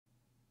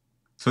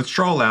So let's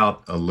draw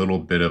out a little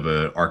bit of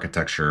an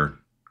architecture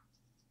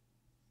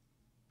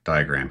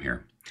diagram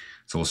here.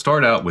 So we'll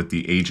start out with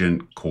the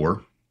agent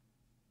core.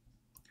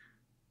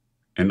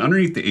 And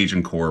underneath the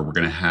agent core, we're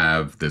going to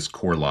have this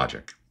core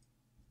logic.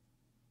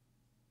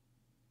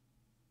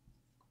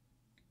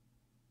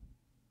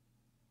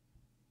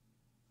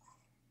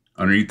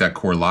 Underneath that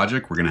core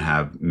logic, we're going to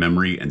have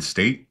memory and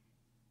state.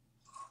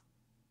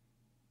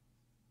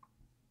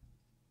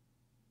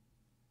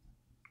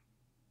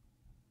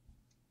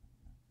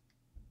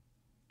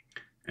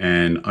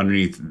 And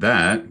underneath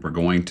that, we're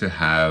going to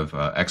have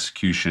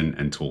execution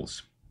and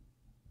tools.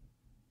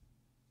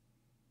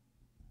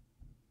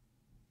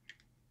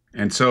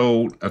 And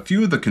so a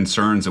few of the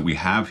concerns that we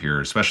have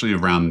here, especially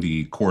around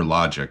the core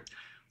logic,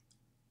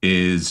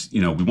 is,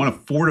 we want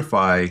to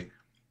fortify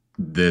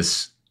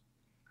this.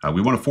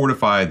 We want to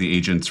fortify the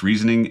agent's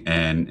reasoning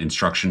and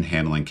instruction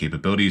handling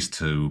capabilities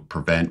to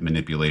prevent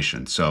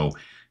manipulation. So,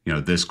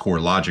 this core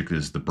logic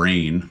is the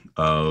brain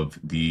of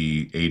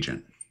the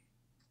agent.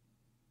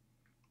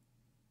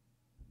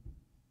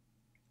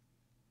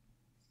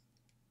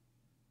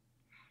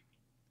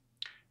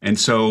 And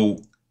so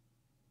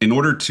in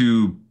order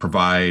to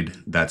provide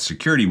that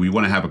security, we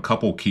want to have a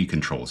couple key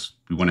controls.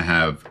 We want to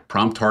have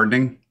prompt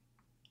hardening,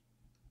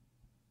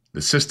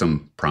 the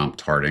system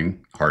prompt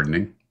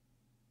hardening.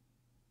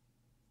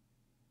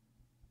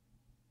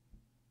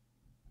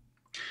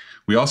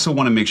 We also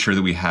want to make sure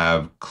that we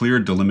have clear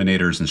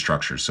delimiters and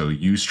structures. So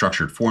use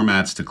structured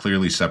formats to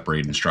clearly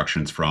separate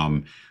instructions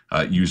from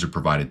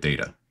user-provided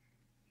data.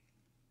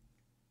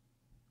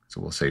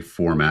 So we'll say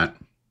format.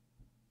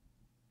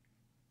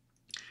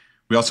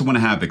 We also want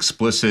to have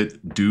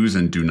explicit do's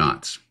and do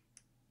nots.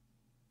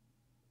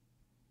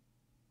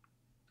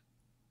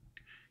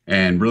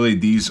 And really,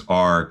 these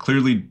are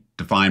clearly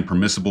defined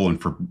permissible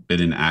and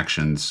forbidden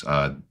actions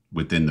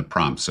within the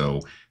prompt. So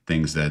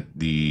things that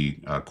the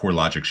core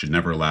logic should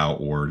never allow,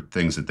 or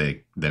things that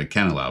it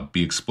can allow.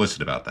 Be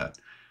explicit about that.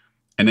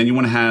 And then you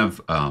want to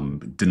have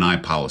deny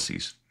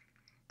policies.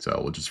 So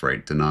we'll just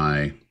write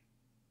deny.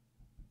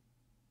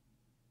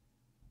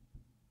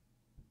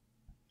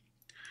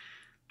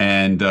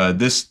 And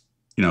this,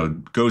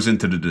 goes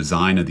into the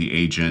design of the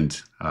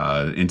agent,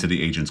 into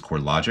the agent's core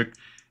logic.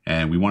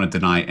 And we want to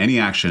deny any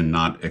action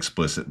not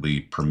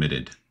explicitly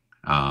permitted.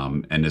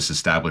 And this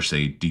establishes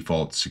a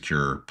default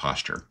secure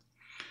posture.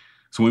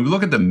 So when we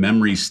look at the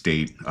memory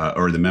state,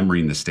 or the memory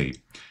in the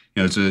state,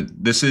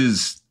 this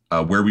is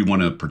where we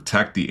want to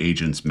protect the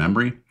agent's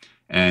memory.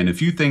 And a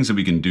few things that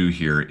we can do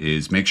here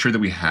is make sure that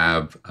we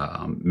have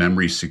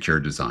memory secure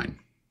design.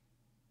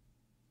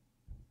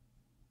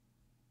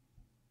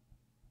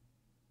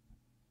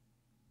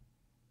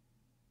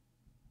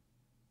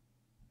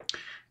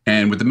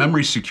 And with the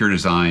memory secure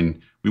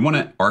design, we want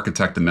to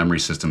architect the memory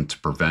system to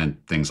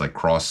prevent things like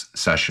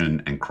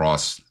cross-session and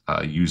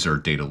cross-user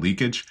data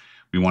leakage.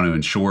 We want to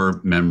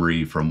ensure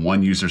memory from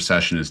one user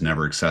session is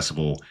never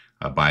accessible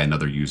by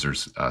another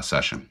user's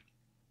session.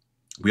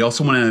 We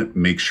also want to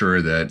make sure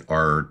that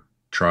our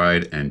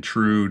tried and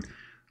true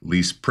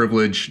least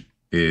privilege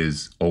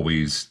is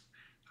always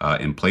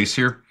in place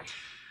here.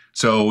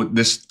 So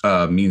this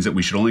means that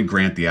we should only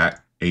grant the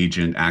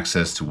agent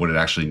access to what it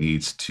actually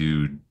needs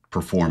to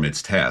perform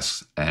its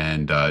tasks,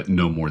 and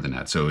no more than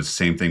that. So it's the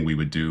same thing we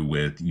would do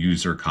with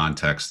user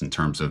context in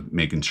terms of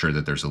making sure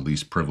that there's a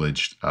least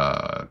privileged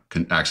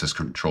access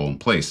control in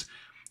place.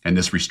 And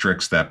this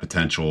restricts that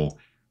potential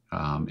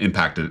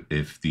impact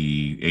if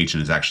the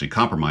agent is actually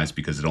compromised,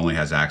 because it only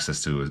has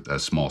access to a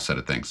small set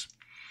of things.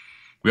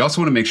 We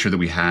also want to make sure that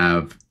we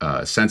have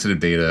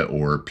sensitive data,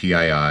 or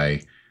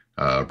PII,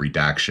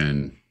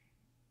 redaction,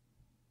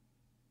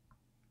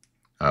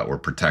 or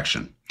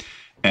protection.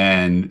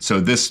 And so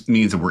this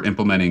means that we're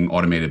implementing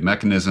automated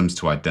mechanisms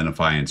to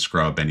identify and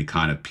scrub any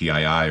kind of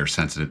PII or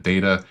sensitive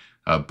data,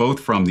 both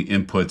from the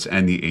inputs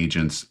and the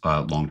agent's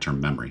long-term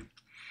memory.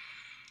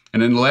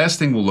 And then the last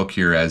thing we'll look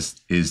here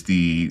as is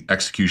the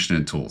execution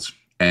and tools.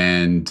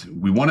 And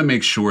we want to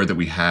make sure that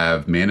we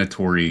have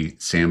mandatory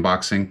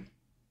sandboxing.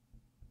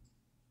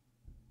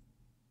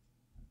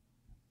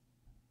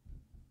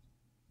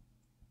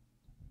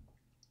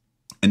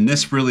 And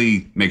this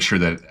really makes sure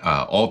that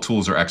all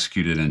tools are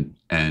executed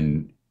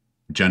and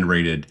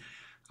generated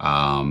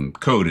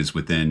code is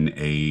within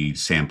a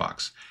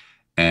sandbox.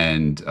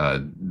 And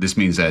this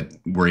means that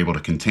we're able to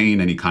contain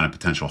any kind of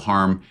potential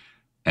harm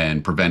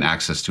and prevent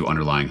access to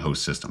underlying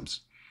host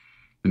systems.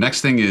 The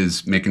next thing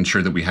is making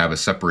sure that we have a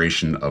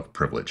separation of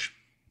privilege.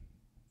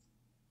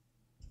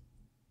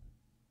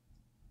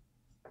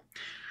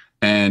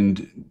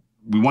 And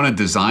we want to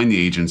design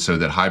the agent so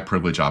that high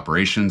privilege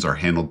operations are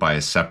handled by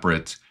a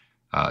separate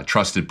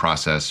trusted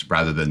process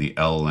rather than the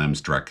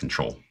LLM's direct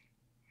control.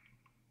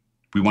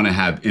 We want to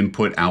have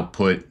input,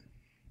 output,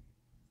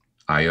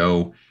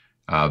 I/O,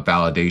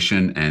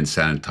 validation, and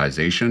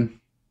sanitization.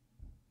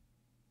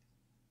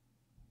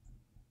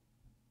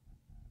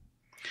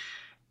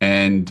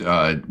 And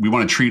we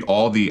want to treat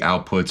all the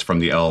outputs from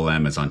the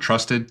LLM as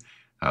untrusted.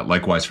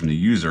 Likewise, from the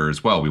user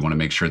as well, we want to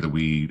make sure that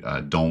we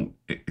don't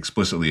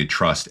explicitly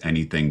trust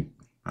anything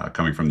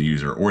coming from the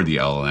user or the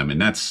LLM.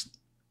 And that's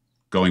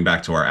going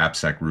back to our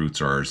AppSec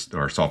roots or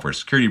our software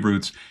security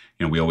roots.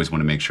 We always want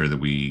to make sure that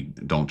we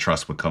don't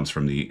trust what comes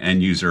from the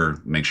end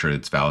user, make sure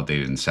it's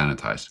validated and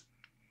sanitized.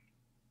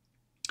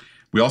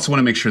 We also want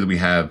to make sure that we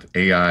have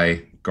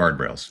AI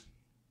guardrails.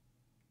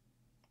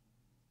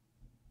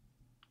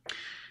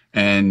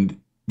 And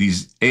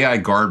these AI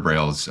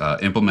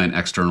guardrails implement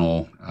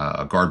external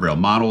guardrail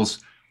models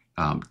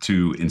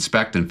to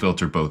inspect and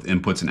filter both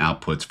inputs and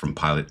outputs from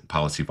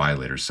policy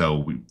violators. So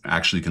we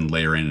actually can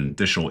layer in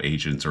additional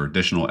agents or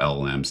additional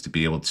LLMs to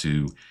be able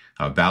to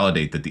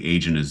validate that the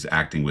agent is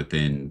acting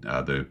within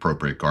the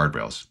appropriate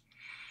guardrails.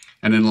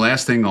 And then the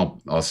last thing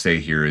I'll say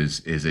here is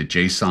a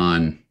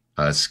JSON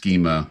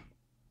schema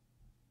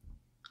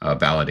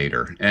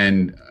validator.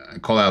 And I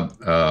call out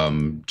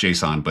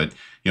JSON, but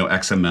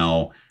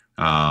XML,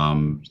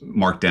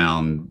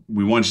 Markdown.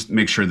 We want to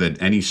make sure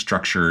that any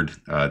structured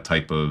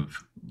type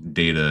of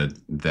data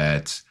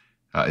that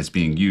is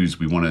being used,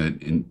 we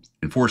want to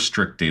enforce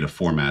strict data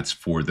formats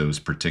for those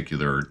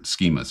particular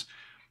schemas.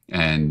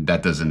 And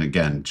that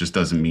just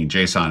doesn't mean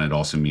JSON. It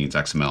also means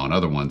XML and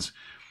other ones.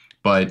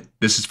 But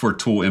this is for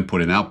tool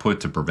input and output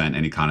to prevent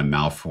any kind of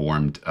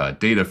malformed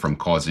data from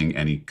causing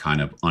any kind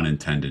of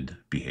unintended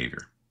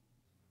behavior.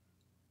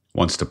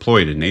 Once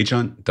deployed, an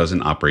agent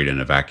doesn't operate in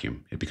a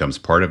vacuum. It becomes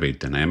part of a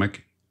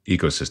dynamic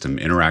ecosystem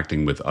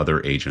interacting with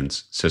other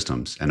agents,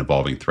 systems, and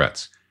evolving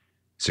threats.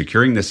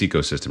 Securing this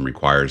ecosystem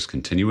requires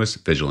continuous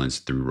vigilance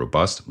through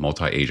robust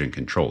multi-agent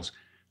controls,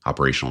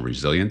 operational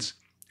resilience,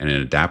 and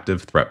an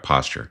adaptive threat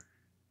posture.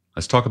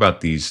 Let's talk about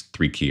these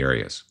three key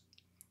areas.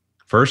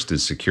 First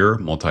is secure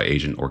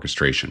multi-agent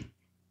orchestration.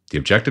 The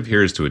objective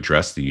here is to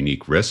address the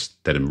unique risks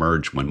that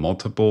emerge when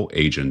multiple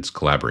agents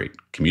collaborate,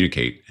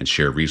 communicate, and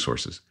share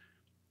resources.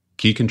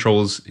 Key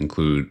controls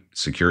include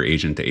secure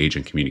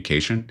agent-to-agent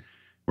communication,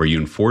 where you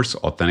enforce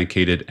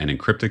authenticated and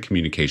encrypted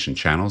communication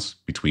channels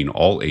between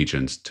all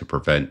agents to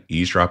prevent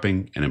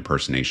eavesdropping and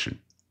impersonation.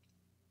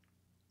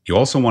 You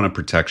also want to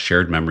protect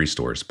shared memory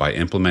stores by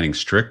implementing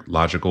strict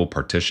logical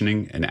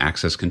partitioning and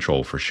access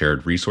control for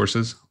shared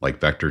resources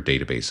like vector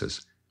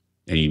databases.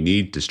 And you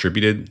need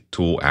distributed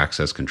tool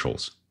access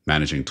controls,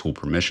 managing tool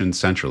permissions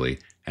centrally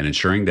and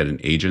ensuring that an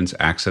agent's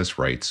access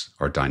rights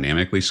are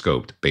dynamically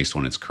scoped based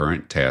on its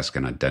current task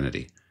and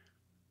identity.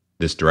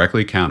 This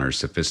directly counters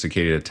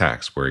sophisticated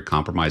attacks where a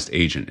compromised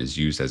agent is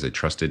used as a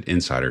trusted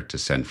insider to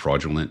send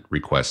fraudulent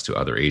requests to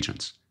other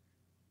agents.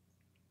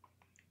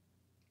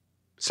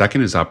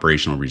 Second is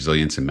operational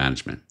resilience and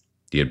management.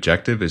 The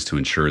objective is to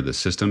ensure the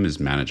system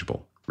is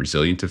manageable,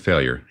 resilient to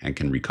failure, and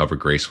can recover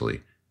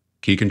gracefully.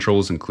 Key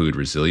controls include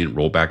resilient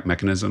rollback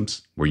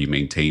mechanisms, where you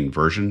maintain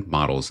version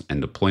models and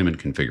deployment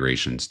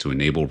configurations to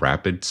enable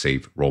rapid,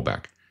 safe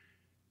rollback.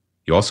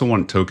 You also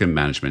want token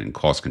management and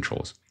cost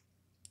controls,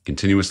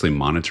 continuously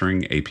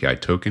monitoring API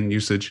token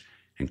usage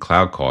and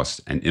cloud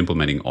costs and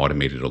implementing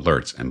automated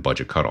alerts and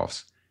budget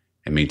cutoffs,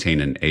 and maintain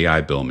an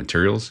AI bill of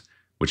materials,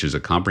 which is a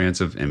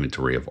comprehensive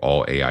inventory of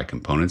all AI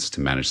components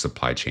to manage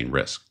supply chain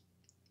risk.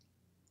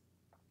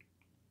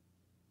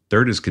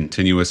 Third is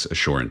continuous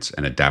assurance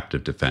and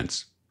adaptive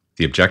defense.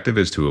 The objective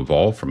is to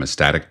evolve from a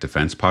static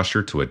defense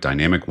posture to a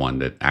dynamic one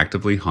that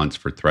actively hunts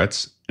for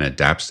threats and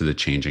adapts to the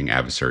changing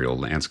adversarial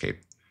landscape.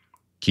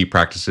 Key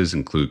practices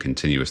include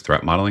continuous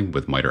threat modeling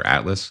with MITRE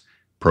Atlas,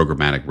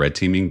 programmatic red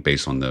teaming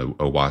based on the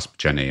OWASP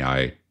Gen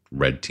AI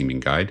red teaming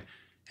guide,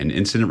 and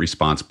incident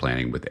response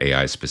planning with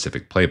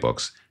AI-specific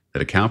playbooks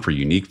that account for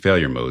unique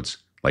failure modes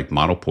like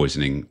model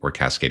poisoning or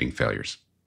cascading failures.